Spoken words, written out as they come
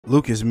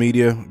Lucas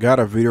Media got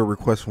a video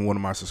request from one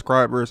of my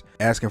subscribers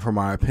asking for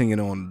my opinion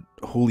on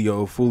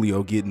Julio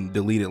Foolio getting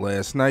deleted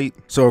last night.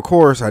 So of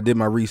course I did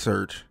my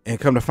research and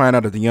come to find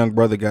out that the young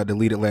brother got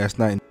deleted last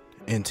night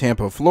in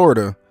Tampa,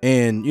 Florida.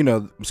 And you know,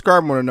 the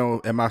subscriber want to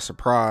know, am I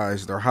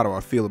surprised or how do I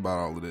feel about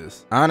all of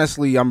this?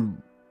 Honestly,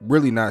 I'm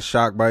really not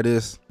shocked by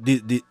this.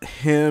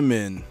 Him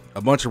and a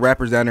bunch of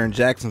rappers down there in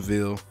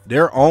Jacksonville,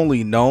 they're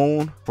only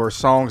known for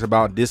songs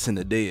about dissing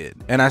the dead.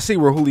 And I see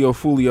where Julio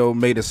Foolio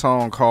made a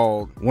song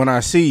called When I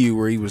See You,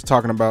 where he was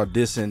talking about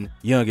dissing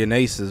Young and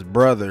Ace's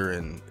brother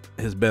and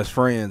his best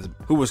friends,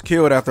 who was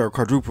killed after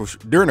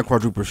during a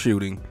quadruple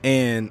shooting.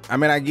 And I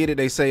mean, I get it,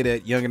 they say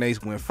that Young and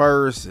Ace went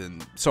first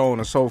and so on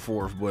and so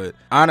forth, but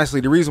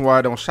honestly, the reason why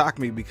it don't shock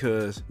me,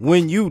 because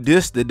when you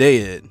diss the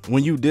dead,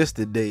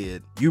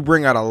 you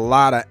bring out a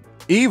lot of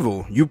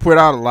evil. You put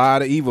out a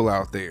lot of evil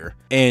out there.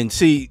 And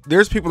see,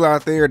 there's people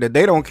out there that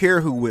they don't care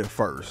who went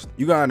first.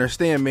 You gotta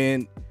understand,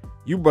 man,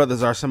 you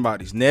brothers are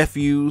somebody's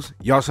nephews,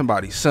 y'all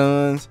somebody's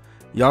sons,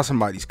 y'all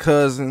somebody's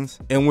cousins.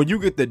 And when you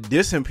get to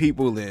dissing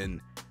people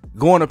and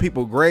going to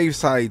people's grave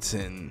sites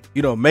and,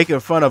 you know, making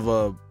fun of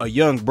a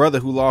young brother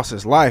who lost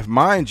his life,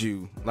 mind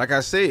you, like I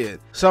said,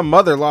 some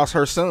mother lost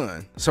her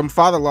son, some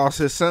father lost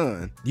his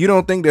son. You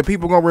don't think that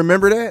people gonna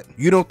remember that?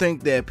 You don't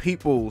think that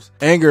people's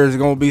anger is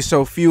gonna be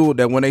so fueled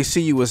that when they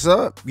see you, it's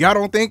up? Y'all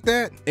don't think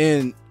that?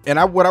 And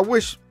what I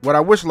wish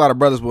a lot of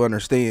brothers will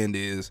understand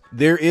is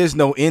there is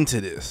no end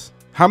to this.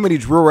 How many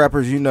drill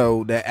rappers you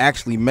know that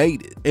actually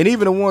made it? And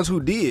even the ones who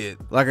did,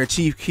 like a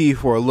Chief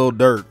Keef or a Lil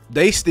Durk,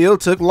 they still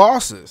took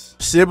losses.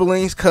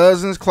 Siblings,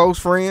 cousins, close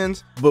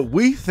friends. But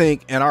we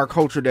think in our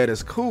culture that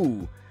it's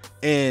cool.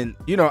 And,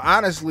 you know,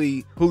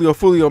 honestly, Julio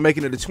Foolio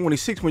making it to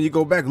 26, when you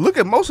go back, look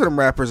at most of them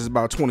rappers is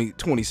about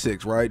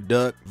 26, right?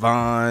 Duck,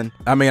 Vaughn.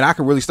 I mean, I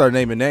could really start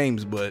naming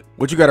names, but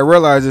what you got to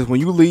realize is when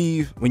you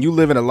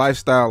live in a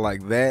lifestyle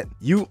like that,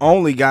 you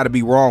only got to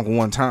be wrong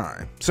one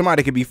time.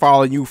 Somebody could be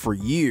following you for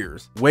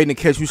years, waiting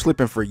to catch you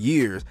slipping for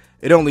years.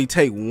 It only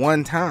take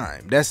one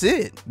time. That's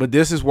it. But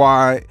this is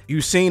why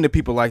you've seen the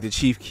people like the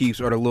Chief Keefs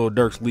or the Lil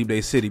Durks leave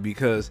their city,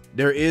 because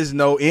there is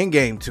no end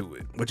game to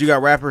it. But you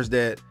got rappers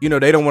that, you know,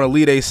 they don't want to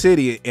leave their city.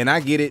 And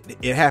I get it.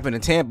 It happened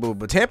in Tampa,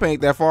 but Tampa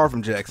ain't that far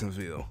from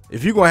Jacksonville.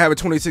 If you're going to have a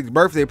 26th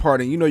birthday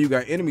party and you know you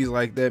got enemies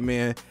like that,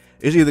 man,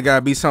 it's either got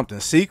to be something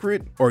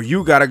secret or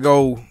you got to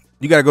go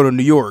to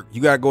New York.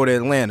 You got to go to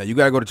Atlanta. You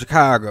got to go to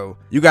Chicago.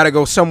 You got to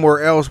go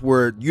somewhere else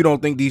where you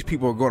don't think these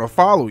people are going to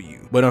follow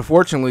you. But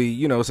unfortunately,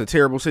 you know, it's a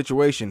terrible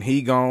situation.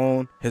 He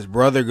gone, his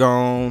brother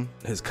gone,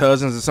 his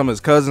cousins and some of his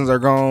cousins are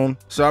gone.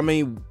 So, I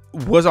mean,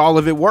 was all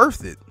of it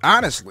worth it?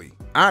 Honestly,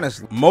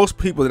 most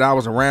people that I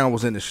was around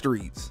was in the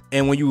streets.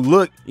 And when you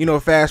look, you know,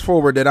 fast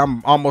forward that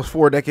I'm almost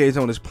 4 decades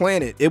on this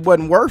planet, it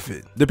wasn't worth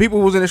it. The people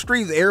who was in the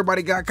streets,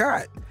 everybody got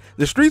caught.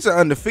 The streets are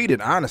undefeated,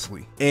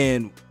 honestly.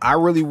 And I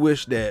really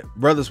wish that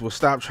brothers would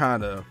stop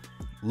trying to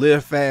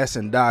live fast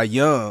and die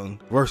young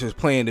versus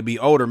playing to be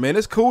older. Man,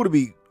 it's cool to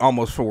be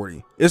almost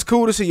 40. It's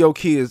cool to see your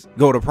kids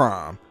go to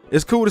prom.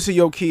 It's cool to see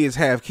your kids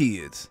have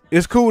kids.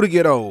 It's cool to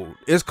get old.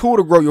 It's cool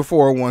to grow your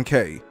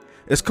 401k.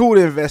 It's cool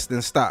to invest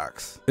in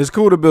stocks. It's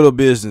cool to build a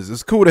business.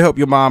 It's cool to help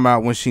your mom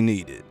out when she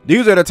needs it.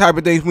 These are the type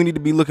of things we need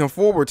to be looking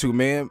forward to,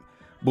 man.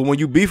 But when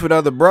you beef with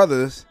other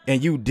brothers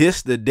and you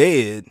diss the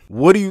dead,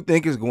 what do you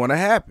think is going to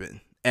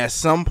happen at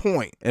some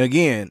point? And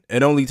again,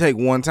 it only take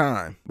one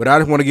time. But I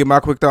just want to give my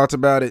quick thoughts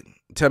about it.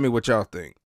 Tell me what y'all think.